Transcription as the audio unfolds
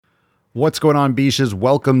What's going on, Beaches?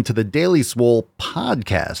 Welcome to the Daily Swole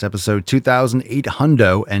Podcast, episode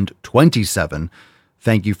 2827.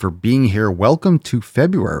 Thank you for being here. Welcome to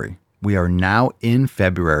February. We are now in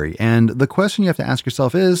February, and the question you have to ask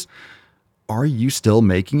yourself is, are you still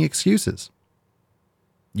making excuses?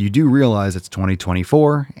 You do realize it's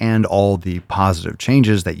 2024, and all the positive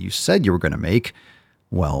changes that you said you were going to make,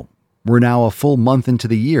 well, we're now a full month into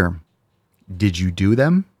the year. Did you do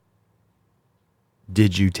them?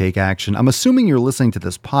 Did you take action? I'm assuming you're listening to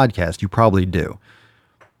this podcast. You probably do.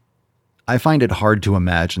 I find it hard to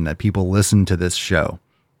imagine that people listen to this show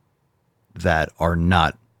that are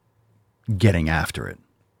not getting after it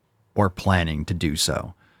or planning to do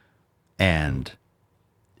so and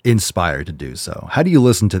inspired to do so. How do you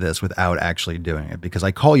listen to this without actually doing it? Because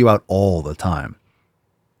I call you out all the time.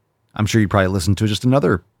 I'm sure you probably listen to just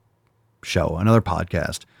another show, another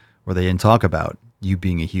podcast where they didn't talk about you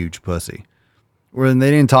being a huge pussy. Where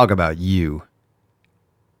they didn't talk about you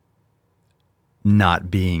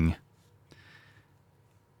not being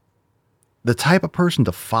the type of person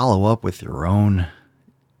to follow up with your own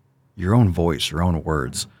voice, your own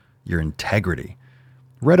words, your integrity.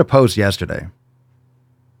 Read a post yesterday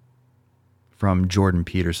from Jordan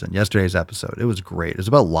Peterson, yesterday's episode. It was great. It was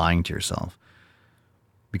about lying to yourself.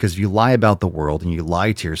 Because if you lie about the world and you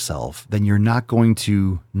lie to yourself, then you're not going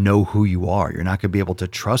to know who you are. You're not going to be able to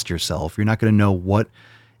trust yourself. You're not going to know what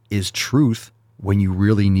is truth when you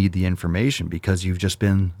really need the information because you've just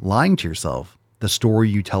been lying to yourself. The story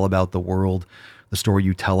you tell about the world, the story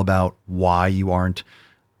you tell about why you aren't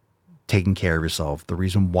taking care of yourself, the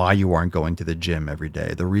reason why you aren't going to the gym every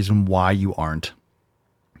day, the reason why you aren't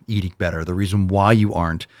eating better, the reason why you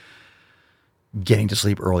aren't getting to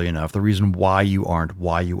sleep early enough, the reason why you aren't.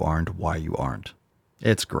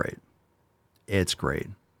 It's great. It's great.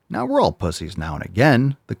 Now, we're all pussies now and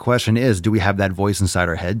again. The question is, do we have that voice inside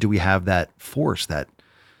our head? Do we have that force, that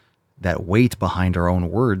weight behind our own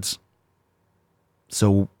words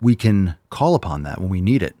so we can call upon that when we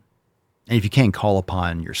need it? And if you can't call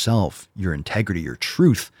upon yourself, your integrity, your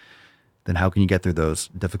truth, then how can you get through those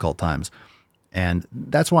difficult times? And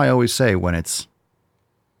that's why I always say when it's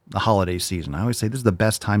the holiday season, I always say this is the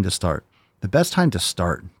best time to start. The best time to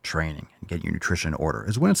start training and get your nutrition in order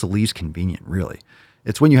is when it's the least convenient, really.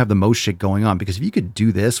 It's when you have the most shit going on. Because if you could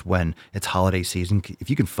do this when it's holiday season, if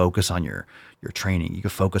you can focus on your training, you can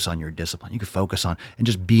focus on your discipline, you can focus on and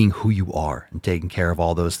just being who you are and taking care of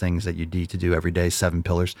all those things that you need to do every day, 7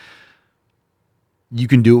 pillars. You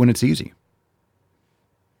can do it when it's easy.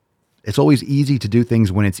 It's always easy to do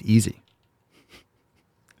things when it's easy.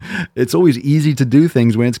 It's always easy to do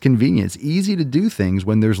things when it's convenient. It's easy to do things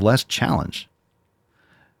when there's less challenge.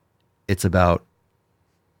 It's about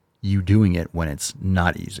you doing it when it's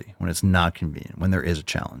not easy, when it's not convenient, when there is a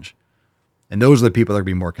challenge. And those are the people that are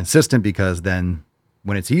going to be more consistent because then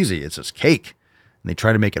when it's easy, it's just cake. And they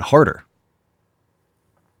try to make it harder.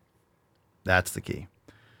 That's the key.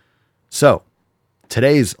 So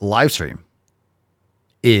today's live stream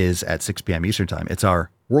is at 6 p.m. Eastern Time. It's our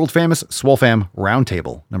world famous Swole Fam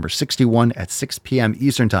Roundtable, number 61 at 6 p.m.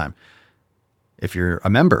 Eastern Time. If you're a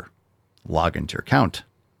member, log into your account.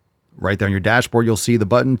 Right there on your dashboard, you'll see the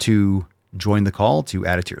button to join the call, to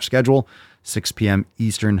add it to your schedule, 6 p.m.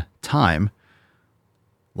 Eastern Time.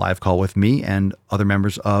 Live call with me and other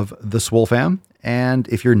members of the Swole Fam. And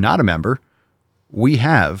if you're not a member, we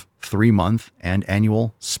have 3-month and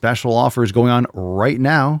annual special offers going on right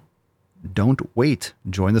now. Don't wait.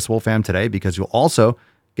 Join the Swole Fam today because you'll also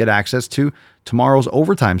get access to tomorrow's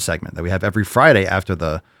overtime segment that we have every Friday after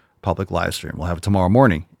the public live stream. We'll have it tomorrow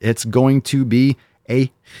morning. It's going to be a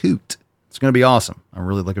hoot. It's going to be awesome. I'm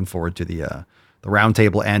really looking forward to the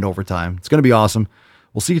roundtable and overtime. It's going to be awesome.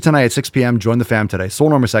 We'll see you tonight at 6 p.m. Join the fam today,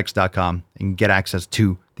 SwoleNormousX.com, and get access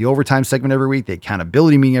to the overtime segment every week, the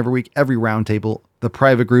accountability meeting every week, every roundtable, the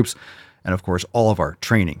private groups, and of course, all of our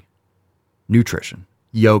training, nutrition,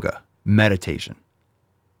 yoga, meditation,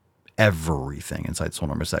 everything inside Swole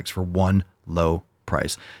Enormous X for one low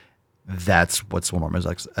price. That's what Swole Enormous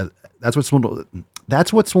X. That's what Swole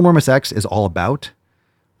Enormous X is all about.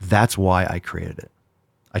 That's why I created it.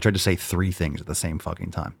 I tried to say 3 things at the same fucking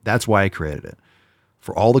time. That's why I created it.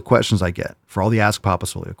 For all the questions I get, for all the Ask Papa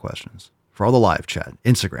Swolio questions, for all the live chat,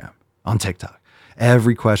 Instagram, on TikTok,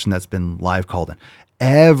 every question that's been live called in,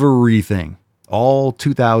 everything, all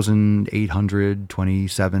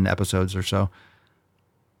 2,827 episodes or so.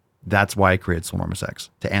 That's why I created Swole Enormous X,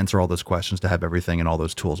 to answer all those questions, to have everything and all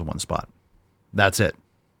those tools in one spot. That's it.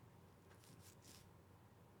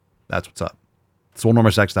 That's what's up.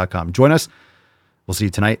 SwoleNormousX.com. Join us. We'll see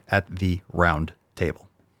you tonight at the round table.